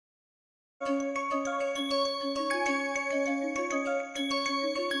Hello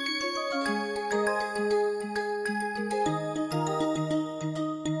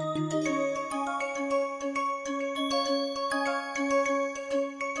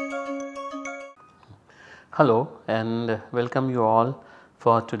and welcome you all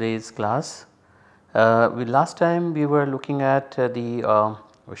for today's class. Last time we were looking at the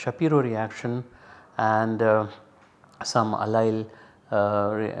Shapiro reaction and some allylation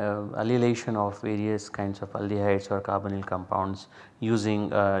of various kinds of aldehydes or carbonyl compounds using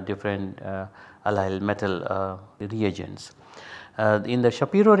different allyl metal reagents. In the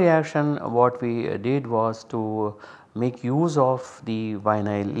Shapiro reaction, what we did was to make use of the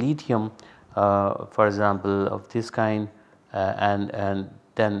vinyl lithium, for example of this kind, and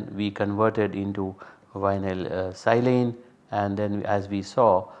then we converted into vinyl silane, and then as we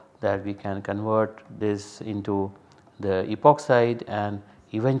saw that we can convert this into the epoxide and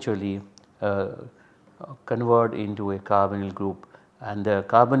eventually convert into a carbonyl group, and the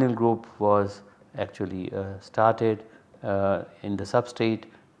carbonyl group was actually started in the substrate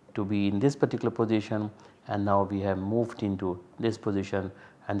to be in this particular position, and now we have moved into this position,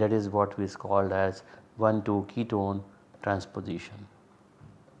 and that is what is called as 1,2 ketone transposition.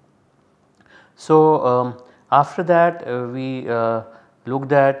 So, after that we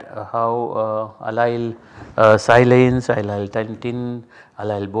looked at how allyl silanes, allyl tin,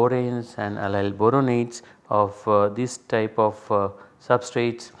 allyl boranes and allyl boronates of this type of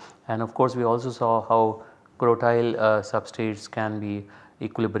substrates, and of course we also saw how crotyl substrates can be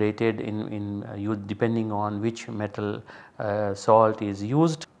equilibrated in depending on which metal salt is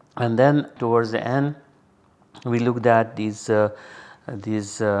used, and then towards the end we looked at these allyl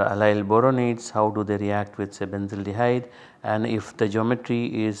boronates, how do they react with say benzaldehyde, and if the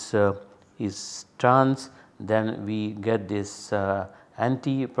geometry is trans, then we get this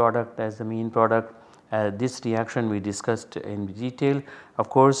anti product as the mean product. This reaction we discussed in detail. Of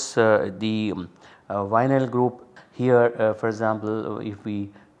course, the vinyl group here, for example, if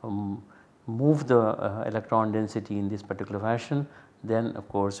we move the electron density in this particular fashion, then of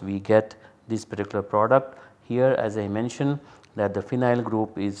course we get this particular product. Here, as I mentioned, that the phenyl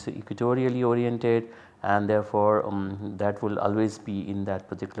group is equatorially oriented, and therefore that will always be in that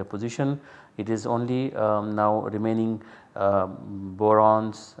particular position. It is only now remaining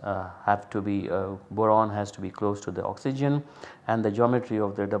borons have to be boron has to be close to the oxygen, and the geometry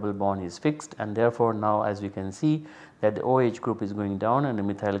of the double bond is fixed, and therefore now as we can see that the OH group is going down and the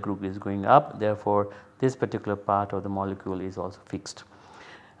methyl group is going up, therefore this particular part of the molecule is also fixed.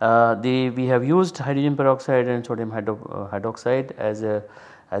 We have used hydrogen peroxide and sodium hydroxide as a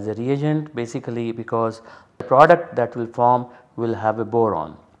reagent, basically because the product that will form will have a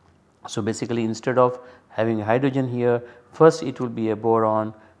boron. So basically instead of having hydrogen here, first it will be a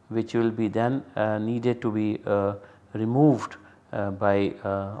boron which will be then needed to be removed by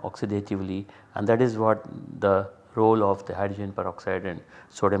oxidatively, and that is what the role of the hydrogen peroxide and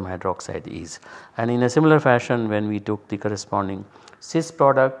sodium hydroxide is. And in a similar fashion, when we took the corresponding cis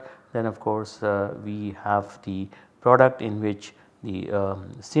product, then of course we have the product in which the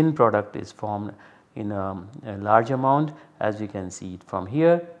syn product is formed in a large amount, as we can see it from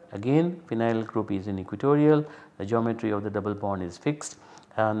here. Again phenyl group is in equatorial, the geometry of the double bond is fixed,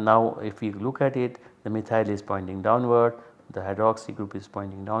 and now if we look at it, the methyl is pointing downward, the hydroxy group is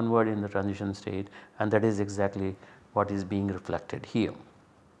pointing downward in the transition state, and that is exactly what is being reflected here.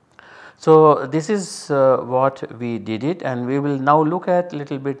 So this is what we did it, and we will now look at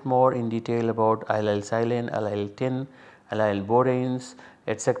little bit more in detail about allyl silane, allyl tin, allyl boranes,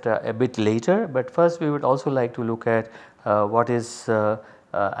 etc. a bit later, but first we would also like to look at what is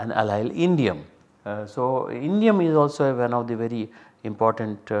an allyl indium. So indium is also one of the very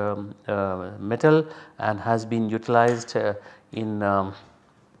important metal and has been utilized in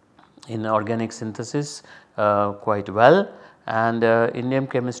organic synthesis quite well, and indium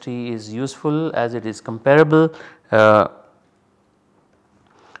chemistry is useful as it is comparable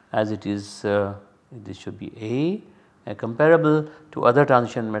as it is this should be comparable to other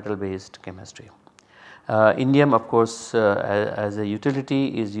transition metal based chemistry. Indium of course as a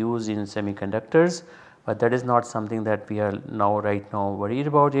utility is used in semiconductors, but that is not something that we are right now worried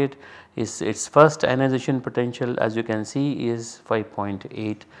about it. Its first ionization potential, as you can see, is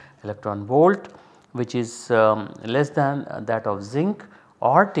 5.8 electron volt, which is less than that of zinc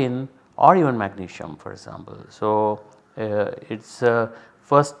or tin or even magnesium, for example. So its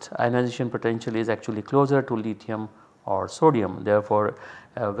first ionization potential is actually closer to lithium or sodium, therefore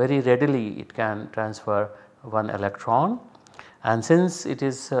very readily it can transfer 1 electron, and since it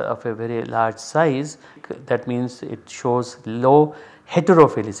is of a very large size, that means it shows low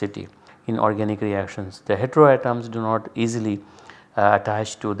heterophilicity. in organic reactions. The heteroatoms do not easily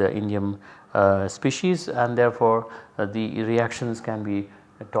attach to the indium species, and therefore the reactions can be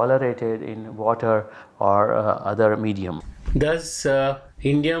tolerated in water or other medium. Thus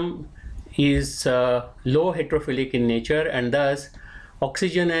indium is low heterophilic in nature, and thus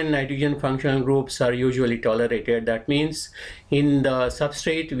oxygen and nitrogen functional groups are usually tolerated. That means in the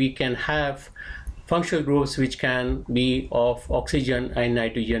substrate we can have functional groups which can be of oxygen and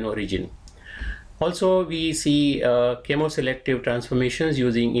nitrogen origin. Also we see chemoselective transformations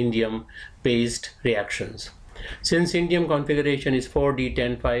using indium based reactions. Since indium configuration is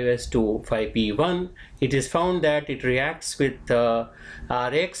 4D10 5s2 5p1, it is found that it reacts with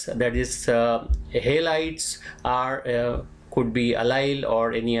Rx, that is halides are could be allyl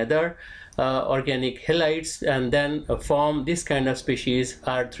or any other organic halides, and then form this kind of species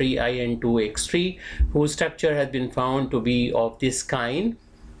R3IN2X3, whose structure has been found to be of this kind.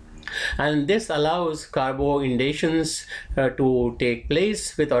 And this allows carboindations to take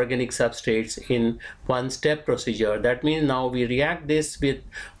place with organic substrates in one-step procedure. That means now we react this with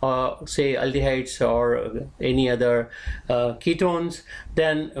say aldehydes or any other ketones.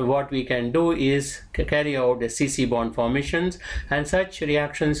 Then what we can do is carry out the CC bond formations, and such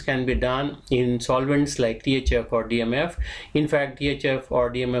reactions can be done in solvents like THF or DMF. In fact, THF or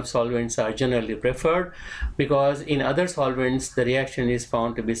DMF solvents are generally preferred because in other solvents the reaction is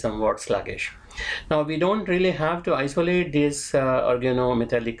found to be somewhat sluggish. Now we don't really have to isolate this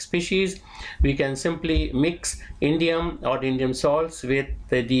organometallic species. We can simply mix indium or indium salts with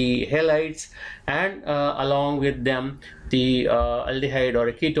the halides, and along with them the aldehyde or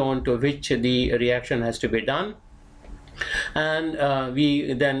a ketone to which the reaction has to be done. And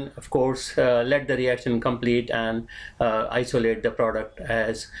we then of course let the reaction complete and isolate the product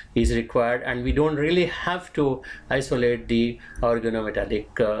as is required, and we don't really have to isolate the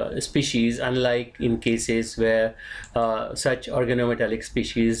organometallic species, unlike in cases where such organometallic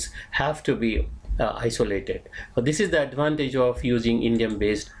species have to be isolated. So this is the advantage of using indium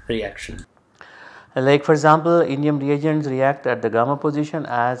based reaction. Like for example, indium reagents react at the gamma position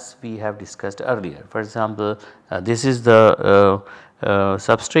as we have discussed earlier. For example, this is the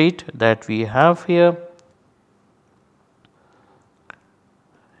substrate that we have here.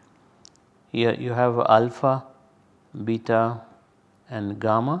 Here you have alpha, beta and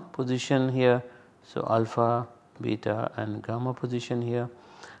gamma position here. So alpha, beta and gamma position here.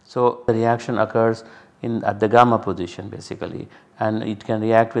 So the reaction occurs at the gamma position basically, and it can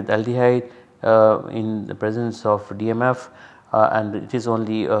react with aldehyde in the presence of DMF, and it is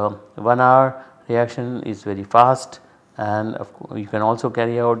only 1 hour. Reaction is very fast, and of course you can also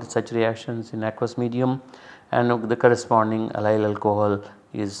carry out such reactions in aqueous medium, and the corresponding allyl alcohol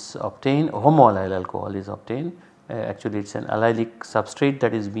is obtained, homoallyl alcohol is obtained. Actually it is an allylic substrate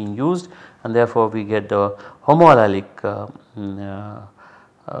that is being used, and therefore we get the homoallylic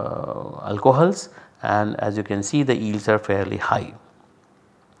alcohols, and as you can see the yields are fairly high.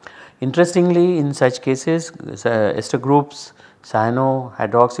 Interestingly, in such cases ester groups, cyano,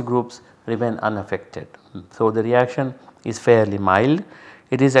 hydroxy groups remain unaffected. So the reaction is fairly mild.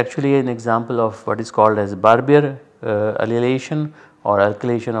 It is actually an example of what is called as Barbier allylation or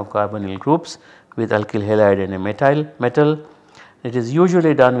alkylation of carbonyl groups with alkyl halide and a metal. It is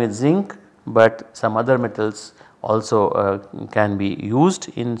usually done with zinc, but some other metals also can be used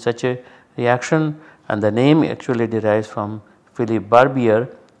in such a reaction, and the name actually derives from Philippe Barbier,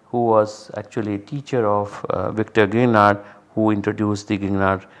 who was actually a teacher of Victor Grignard, who introduced the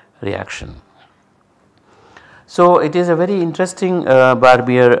Grignard reaction. So it is a very interesting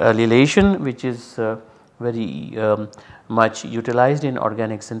Barbier allylation, which is very much utilized in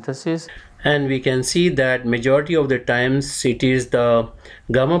organic synthesis, and we can see that majority of the times it is the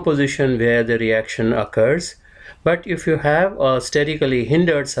gamma position where the reaction occurs. But if you have a sterically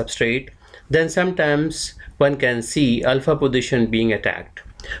hindered substrate, then sometimes one can see alpha position being attacked.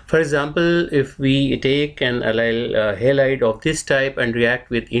 For example, if we take an allyl halide of this type and react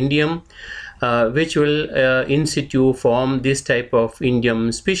with indium, which will in situ form this type of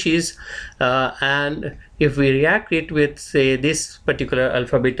indium species, and if we react it with say this particular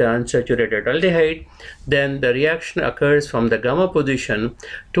alpha beta unsaturated aldehyde, then the reaction occurs from the gamma position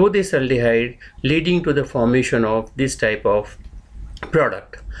to this aldehyde, leading to the formation of this type of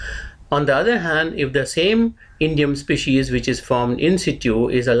product. On the other hand, if the same indium species which is formed in situ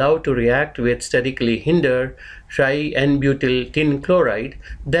is allowed to react with sterically hindered tri-N-butyl tin chloride,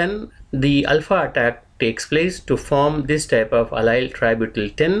 then the alpha attack takes place to form this type of allyl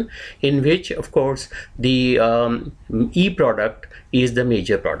tributyl tin, in which of course the E product is the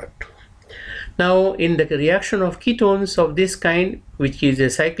major product. Now in the reaction of ketones of this kind, which is a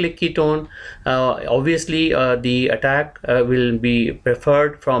cyclic ketone, obviously the attack will be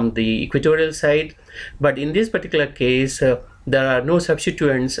preferred from the equatorial side, but in this particular case there are no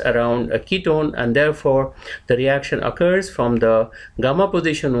substituents around a ketone, and therefore the reaction occurs from the gamma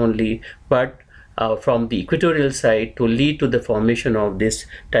position only, but from the equatorial side to lead to the formation of this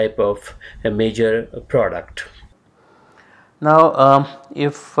type of a major product. Now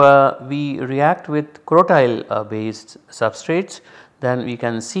if we react with crotyl based substrates, then we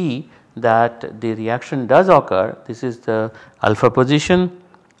can see that the reaction does occur. This is the alpha position,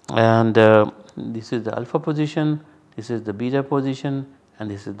 and this is the alpha position, this is the beta position, and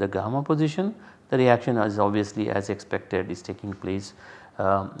this is the gamma position. The reaction is obviously, as expected, is taking place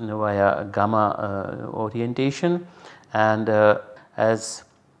via gamma orientation, and as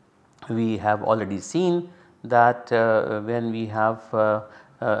we have already seen that when we have a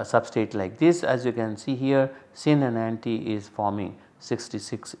substrate like this, as you can see here, syn and anti is forming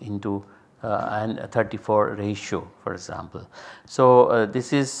 66 into and 34 ratio, for example. So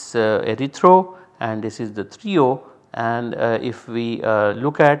this is erythro and this is the trio, and if we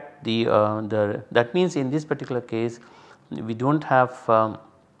look at the that means in this particular case we do not have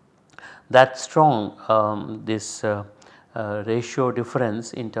that strong this ratio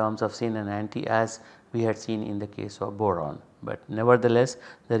difference in terms of syn and anti as we had seen in the case of boron, but nevertheless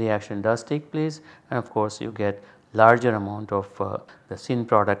the reaction does take place, and of course you get larger amount of the syn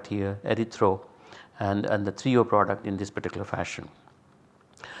product here, erythro, and the trio product in this particular fashion.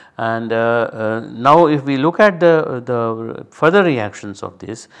 And now if we look at the further reactions of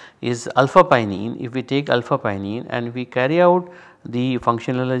this is alpha pinene. If we take alpha pinene and we carry out the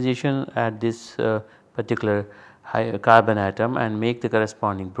functionalization at this particular carbon atom and make the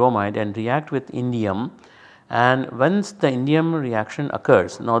corresponding bromide and react with indium, and once the indium reaction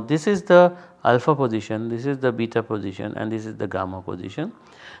occurs, now this is the alpha position, this is the beta position, and this is the gamma position.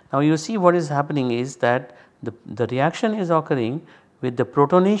 Now you see what is happening is that the reaction is occurring with the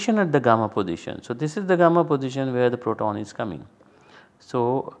protonation at the gamma position. So this is the gamma position where the proton is coming.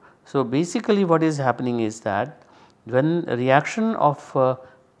 So basically what is happening is that when a reaction of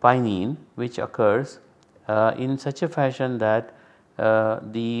pinene which occurs in such a fashion that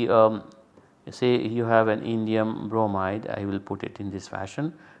say you have an indium bromide, I will put it in this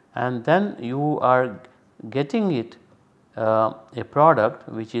fashion, and then you are getting it a product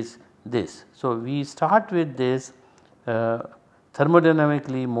which is this. So we start with this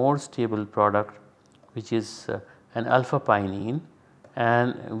thermodynamically more stable product which is an alpha pinene,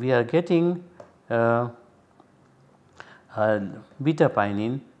 and we are getting beta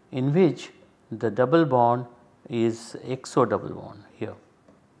pinene in which the double bond is exo double bond here.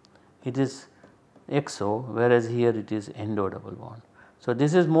 It is exo, whereas here it is endo double bond. So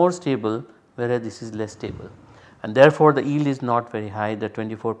this is more stable, whereas this is less stable, and therefore the yield is not very high, the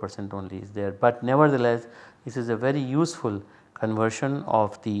 24% only is there, but nevertheless this is a very useful conversion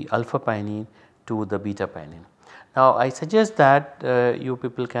of the alpha pinene to the beta pinene. Now I suggest that you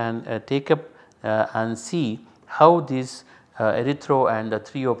people can take up and see how these erythro and the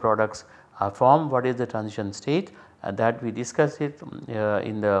trio products are formed, what is the transition state, that we discuss it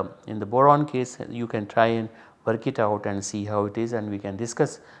in the boron case. You can try and work it out and see how it is, and we can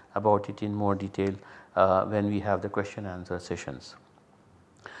discuss about it in more detail when we have the question answer sessions.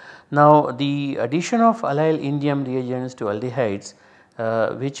 Now the addition of allylindium reagents to aldehydes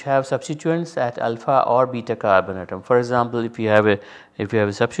which have substituents at alpha or beta carbon atom. For example, if you have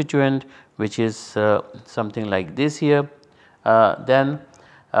a substituent which is something like this here, then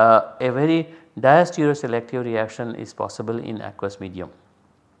a very diastereoselective reaction is possible in aqueous medium.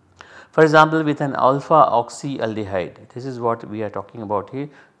 For example, with an alpha oxyaldehyde, this is what we are talking about here,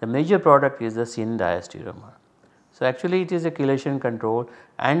 the major product is the syn diastereomer. So actually it is a chelation control,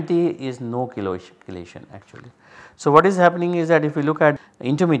 anti is no chelation actually. So what is happening is that if we look at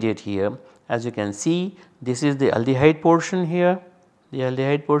intermediate here, as you can see, this is the aldehyde portion here, the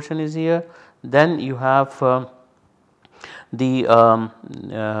aldehyde portion is here, then you have the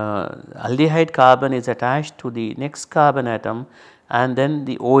aldehyde carbon is attached to the next carbon atom, and then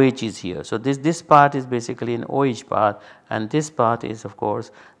the OH is here. So this part is basically an OH part, and this part is of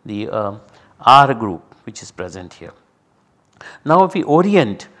course the R group which is present here. Now if we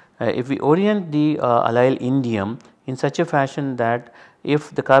orient the allylindium in such a fashion that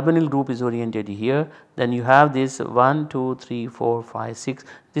if the carbonyl group is oriented here, then you have this 1, 2, 3, 4, 5, 6,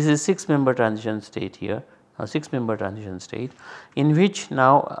 this is 6 member transition state here, 6 member transition state, in which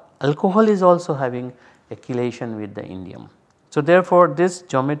now alcohol is also having a chelation with the indium. So therefore, this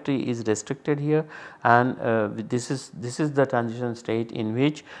geometry is restricted here, and this is the transition state in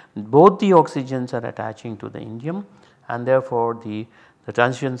which both the oxygens are attaching to the indium, and therefore the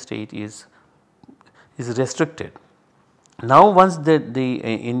transition state is restricted. Now once the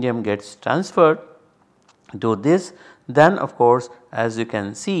indium gets transferred to this, then of course as you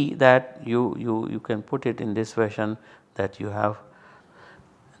can see that you can put it in this fashion, that you have,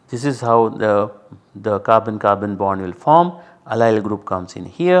 this is how the carbon carbon bond will form, allyl group comes in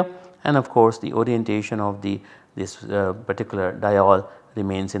here, and of course the orientation of this particular diol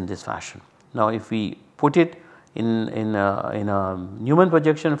remains in this fashion. Now if we put it in a Newman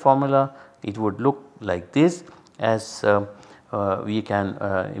projection formula, it would look like this, as we can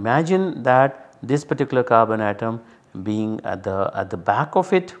imagine that this particular carbon atom being at the back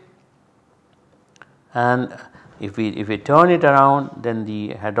of it, and if we turn it around, then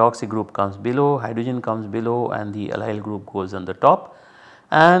the hydroxy group comes below, hydrogen comes below, and the allyl group goes on the top.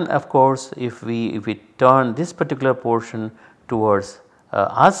 And of course if we turn this particular portion towards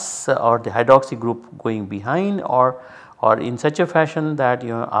us, or the hydroxy group going behind, or in such a fashion that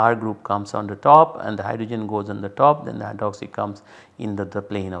R group comes on the top and the hydrogen goes on the top, then the hydroxy comes in the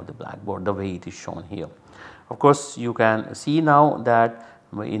plane of the blackboard, the way it is shown here. Of course you can see now that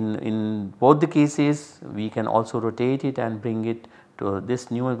in both the cases we can also rotate it and bring it to this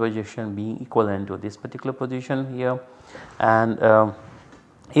Newman projection being equivalent to this particular position here. And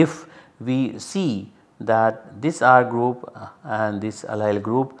if we see that this R group and this allyl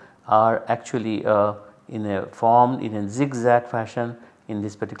group are actually formed in a zigzag fashion in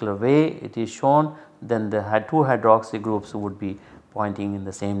this particular way it is shown, then the two hydroxy groups would be pointing in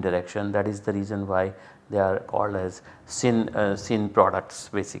the same direction. That is the reason why they are called as syn products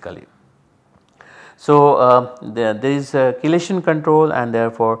basically. So there is a chelation control, and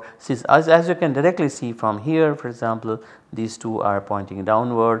therefore since as you can directly see from here, for example, these two are pointing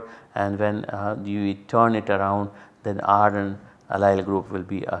downward, and when you turn it around, then R and allyl group will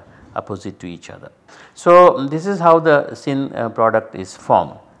be opposite to each other. So this is how the syn product is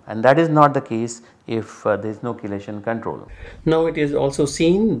formed, and that is not the case if there is no chelation control. Now it is also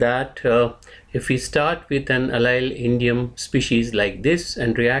seen that if we start with an allylindium species like this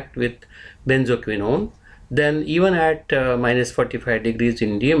and react with benzoquinone, then even at -45 degrees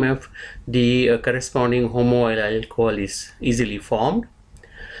in DMF, the corresponding homoallyl alcohol is easily formed.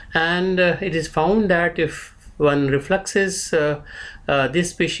 And it is found that if one refluxes this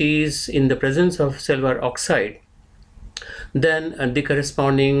species in the presence of silver oxide, then the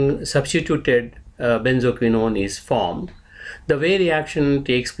corresponding substituted benzoquinone is formed. The way reaction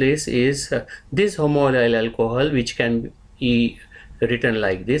takes place is this homoallyl alcohol, which can be written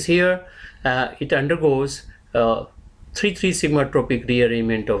like this here, it undergoes 3,3 sigma tropic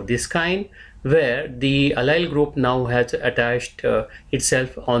rearrangement of this kind, where the allyl group now has attached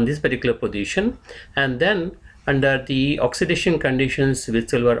itself on this particular position, and then under the oxidation conditions with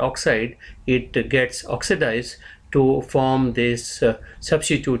silver oxide, it gets oxidized to form this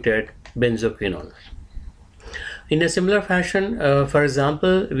substituted benzoquinone. In a similar fashion, for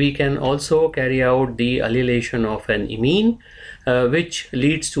example, we can also carry out the allylation of an imine, which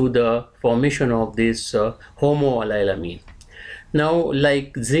leads to the formation of this homoallylamine. Now,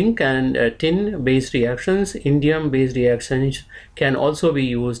 like zinc and tin based reactions, indium based reactions can also be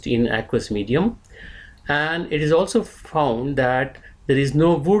used in aqueous medium, and it is also found that there is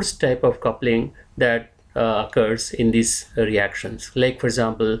no Wurtz type of coupling that occurs in these reactions. Like for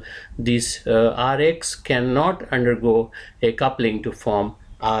example, this Rx cannot undergo a coupling to form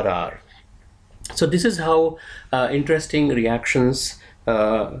RR. So this is how interesting reactions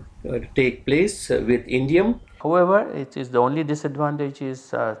take place with indium. However, it is the only disadvantage is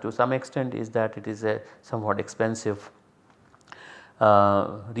to some extent is that it is a somewhat expensive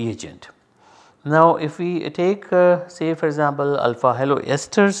reagent. Now if we take say for example alpha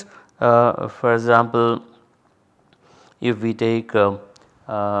haloesters, for example if we take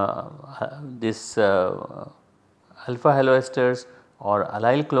this alpha haloesters or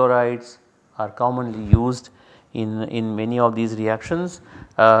allyl chlorides are commonly used in many of these reactions.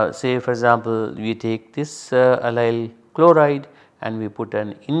 Say for example we take this allyl chloride and we put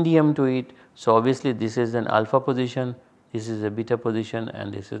an indium to it. So obviously this is an alpha position, this is a beta position,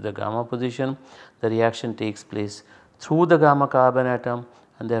 and this is the gamma position. The reaction takes place through the gamma carbon atom,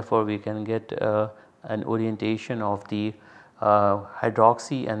 and therefore we can get an orientation of the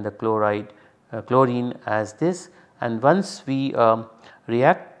hydroxy and the chlorine as this. And once we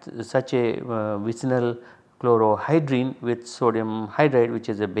react such a vicinal chlorohydrin with sodium hydride, which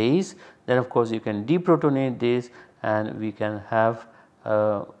is a base, then of course you can deprotonate this and we can have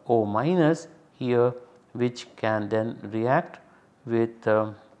O minus here, which can then react with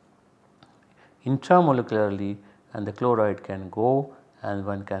intramolecularly, and the chloride can go and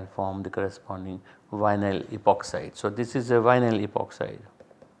one can form the corresponding vinyl epoxide. So, this is a vinyl epoxide.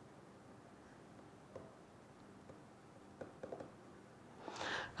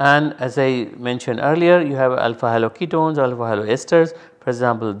 And as I mentioned earlier, you have alpha haloketones, alpha haloesters. For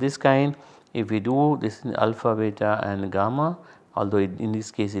example, this kind, if we do this in alpha, beta and gamma, although in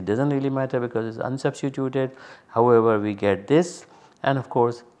this case it does not really matter because it is unsubstituted. However, we get this, and of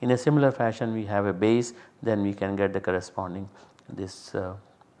course in a similar fashion we have a base, then we can get the corresponding this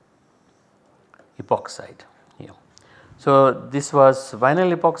epoxide here. So, this was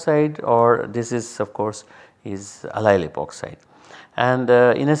vinyl epoxide, or this is of course is allyl epoxide. And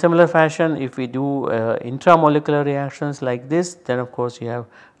in a similar fashion, if we do intramolecular reactions like this, then of course you have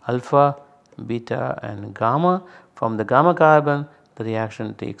alpha, beta and gamma. From the gamma carbon, the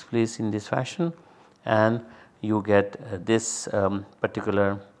reaction takes place in this fashion, and you get this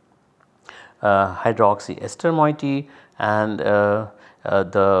particular hydroxy ester moiety, and the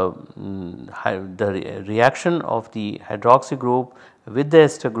reaction of the hydroxy group with the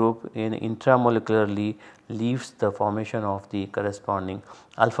ester group in intramolecularly leaves the formation of the corresponding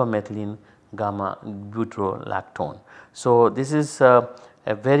alpha methylene gamma butrolactone. So, this is a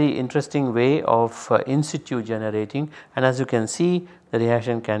very interesting way of in situ generating, and as you can see the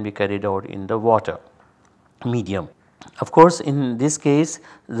reaction can be carried out in the water medium. Of course, in this case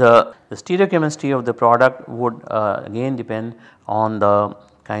the stereochemistry of the product would again depend on the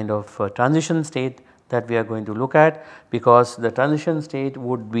kind of transition state that we are going to look at, because the transition state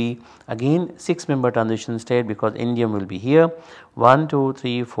would be again 6 member transition state, because indium will be here 1, 2,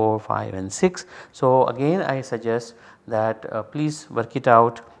 3, 4, 5 and 6. So, again I suggest that please work it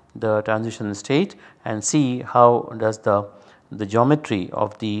out the transition state and see how does the geometry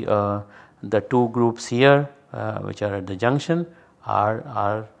of the two groups here which are at the junction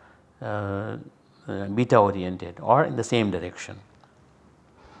are beta oriented or in the same direction.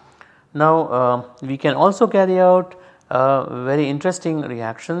 Now, we can also carry out very interesting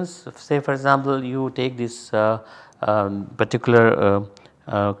reactions. Say for example, you take this particular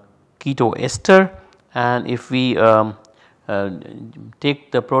keto ester, and if we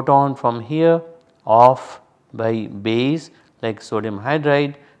take the proton from here off by base like sodium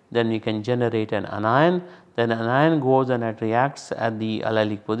hydride, then we can generate an anion. Then an anion goes and it reacts at the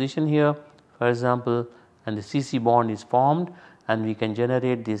allylic position here for example, and the CC bond is formed, and we can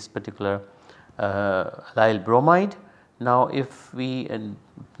generate this particular allyl bromide. Now, if we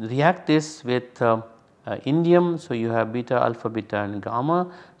react this with indium, so you have beta, alpha, beta and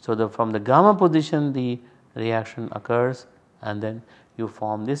gamma. So, from the gamma position the reaction occurs, and then you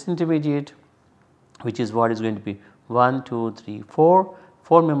form this intermediate, which is what is going to be 1, 2, 3, 4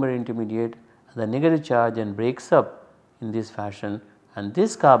 member intermediate. The negative charge and breaks up in this fashion, and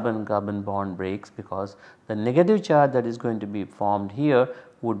this carbon bond breaks because the negative charge that is going to be formed here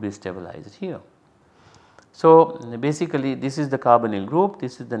would be stabilized here. So, basically this is the carbonyl group,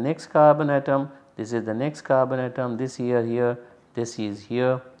 this is the next carbon atom, this is the next carbon atom, this here, this is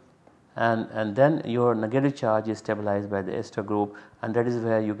here, and then your negative charge is stabilized by the ester group, and that is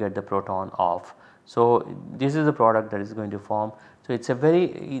where you get the proton off. So, this is the product that is going to form. So, it is a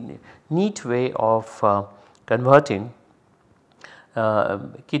very neat way of converting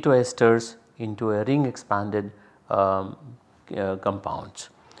ketoesters into a ring expanded compounds.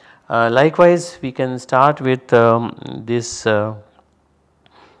 Likewise, we can start with this beta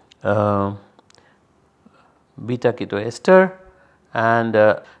ketoester,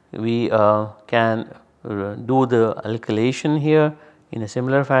 and we can do the alkylation here in a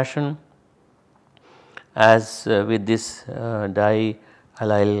similar fashion as with this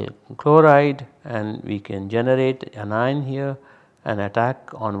diallyl chloride, and we can generate anion here and attack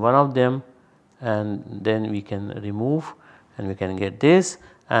on one of them, and then we can remove and we can get this,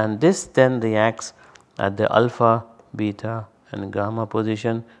 and this then reacts at the alpha, beta and gamma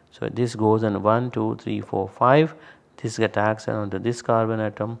position. So, this goes on 1, 2, 3, 4, 5, this attacks onto this carbon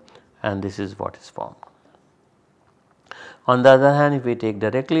atom, and this is what is formed. On the other hand, if we take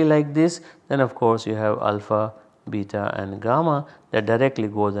directly like this, then of course you have alpha, beta and gamma that directly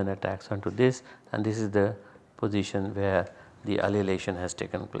goes and attacks onto this, and this is the position where the allylation has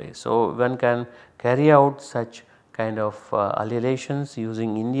taken place. So, one can carry out such kind of allylations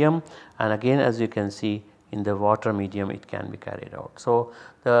using indium, and again as you can see in the water medium it can be carried out. So,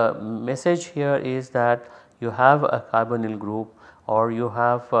 the message here is that you have a carbonyl group, or you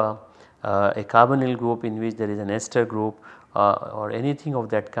have a carbonyl group in which there is an ester group or anything of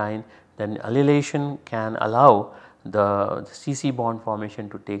that kind, then allylation can allow the CC bond formation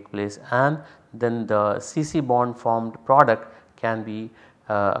to take place, and then the CC bond formed product can be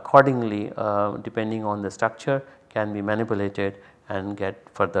accordingly depending on the structure can be manipulated and get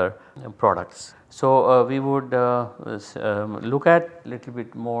further products. So, we would look at little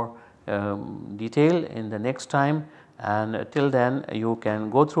bit more detail in the next time, and till then you can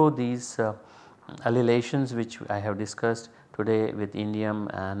go through these allylations which I have discussed today with indium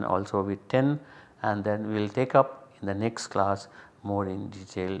and also with tin, and then we will take up in the next class more in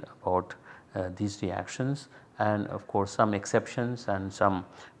detail about these reactions, and of course some exceptions and some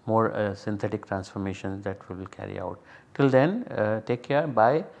more synthetic transformations that we will carry out. Till then take care,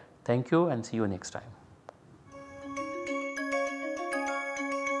 bye, thank you and see you next time.